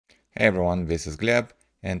Hey everyone, this is Gleb,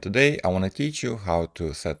 and today I want to teach you how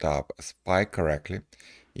to set up a spy correctly,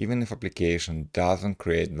 even if application doesn't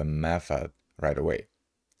create the method right away.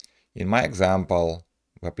 In my example,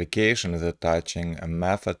 the application is attaching a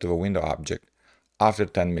method to a window object after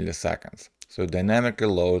 10 milliseconds. So it dynamically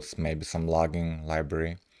loads maybe some logging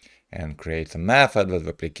library and creates a method that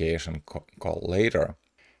the application call later.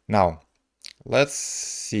 Now, let's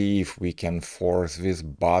see if we can force this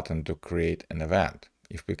button to create an event.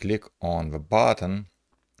 If we click on the button,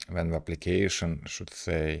 then the application should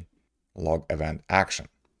say log event action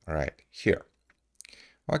right here.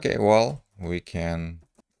 Okay, well, we can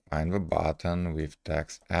find the button with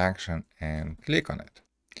text action and click on it.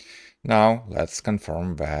 Now, let's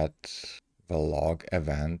confirm that the log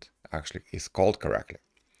event actually is called correctly.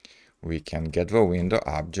 We can get the window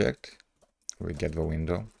object, we get the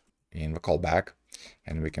window in the callback,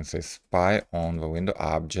 and we can say spy on the window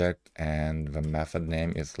object, and the method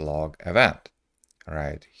name is log event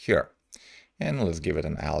right here. And let's give it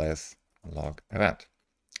an alias log event.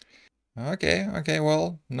 Okay,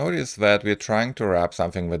 well, notice that we're trying to wrap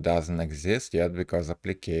something that doesn't exist yet because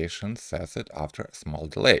application sets it after a small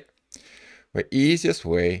delay. The easiest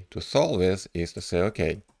way to solve this is to say,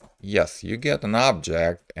 okay, yes, you get an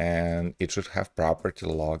object and it should have property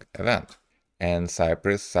log event. And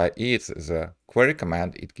Cypress Sci-Eats is a query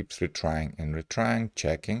command. It keeps retrying and retrying,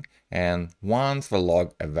 checking. And once the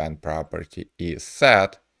log event property is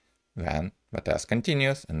set, then the test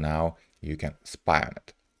continues, and now you can spy on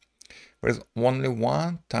it. There's only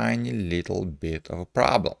one tiny little bit of a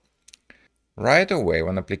problem. Right away,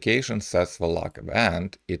 when application sets the log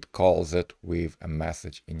event, it calls it with a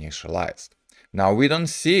message initialized. Now we don't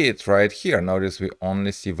see it right here. Notice we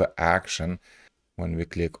only see the action when we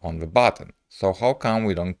click on the button. So how come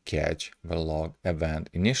we don't catch the log event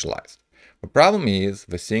initialized? The problem is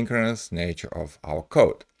the synchronous nature of our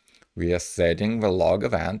code. We are setting the log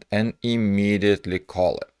event and immediately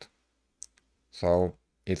call it. So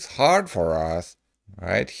it's hard for us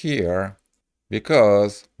right here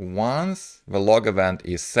because once the log event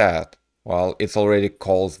is set, well, it already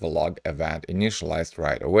calls the log event initialized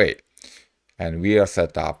right away. And we are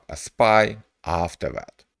set up a spy after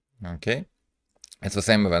that. Okay? It's the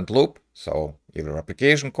same event loop, so either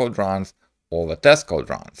application code runs or the test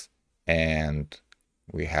code runs. And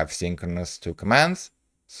we have synchronous two commands,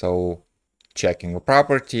 so checking the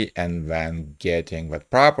property and then getting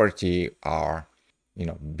that property are,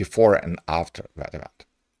 before and after that event.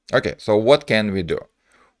 Okay, so what can we do?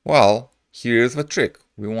 Well, here's the trick.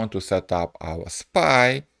 We want to set up our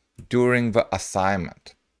spy during the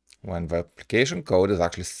assignment, when the application code is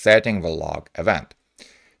actually setting the log event.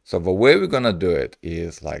 So the way we're going to do it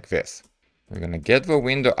is like this. We're going to get the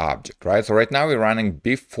window object, right? So right now we're running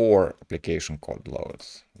before application code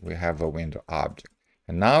loads. We have a window object.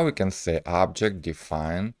 And now we can say object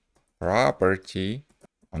define property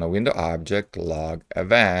on a window object log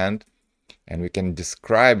event, and we can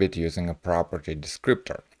describe it using a property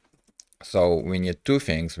descriptor. So we need two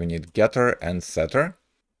things. We need getter and setter.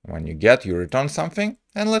 When you get, you return something,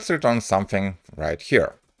 and let's return something right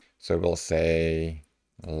here. So we'll say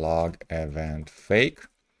log event fake,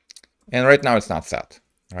 and right now it's not set,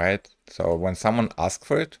 right? So when someone asks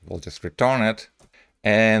for it, we'll just return it.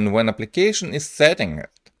 And when application is setting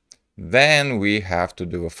it, then we have to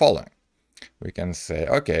do the following. We can say,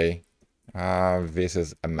 okay, this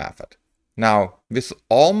is a method. Now this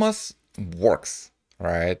almost works,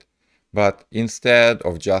 right? But instead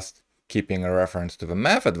of just keeping a reference to the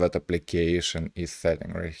method that application is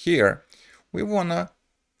setting right here, we wanna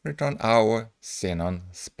return our Xenon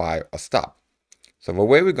spy or stub. So the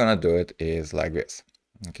way we're gonna do it is like this.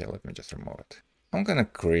 Okay, let me just remove it. I'm gonna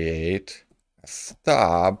create a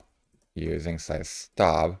stub using size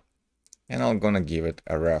stub, and I'm gonna give it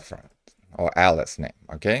a reference or alias name,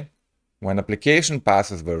 okay? When application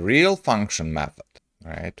passes the real function method,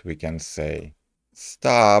 right, we can say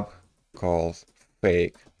stub calls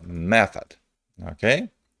fake method, okay?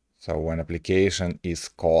 So when application is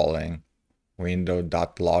calling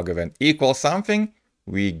window.log event equals something,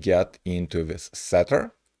 we get into this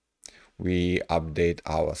setter. We update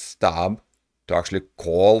our stub to actually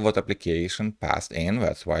call what application passed in.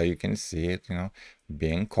 That's why you can see it,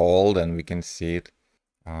 being called, and we can see it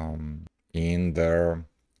in the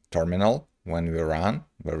terminal when we run.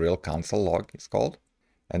 The real console log is called.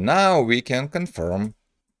 And now we can confirm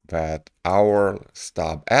that our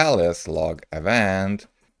stub alias log event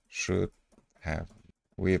should have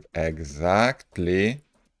with exactly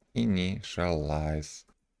initialize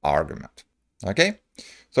argument. Okay,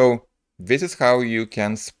 so this is how you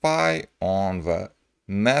can spy on the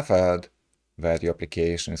method that your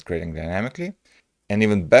application is creating dynamically. And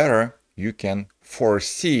even better, you can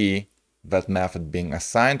foresee that method being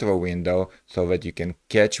assigned to a window so that you can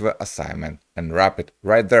catch the assignment and wrap it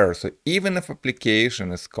right there. So even if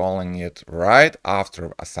application is calling it right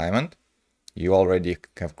after assignment, you already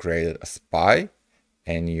have created a SPY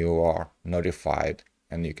and you are notified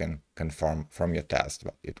and you can confirm from your test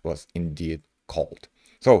that it was indeed called.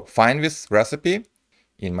 So find this recipe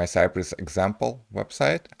in my Cypress example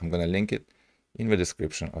website. I'm going to link it in the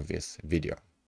description of this video.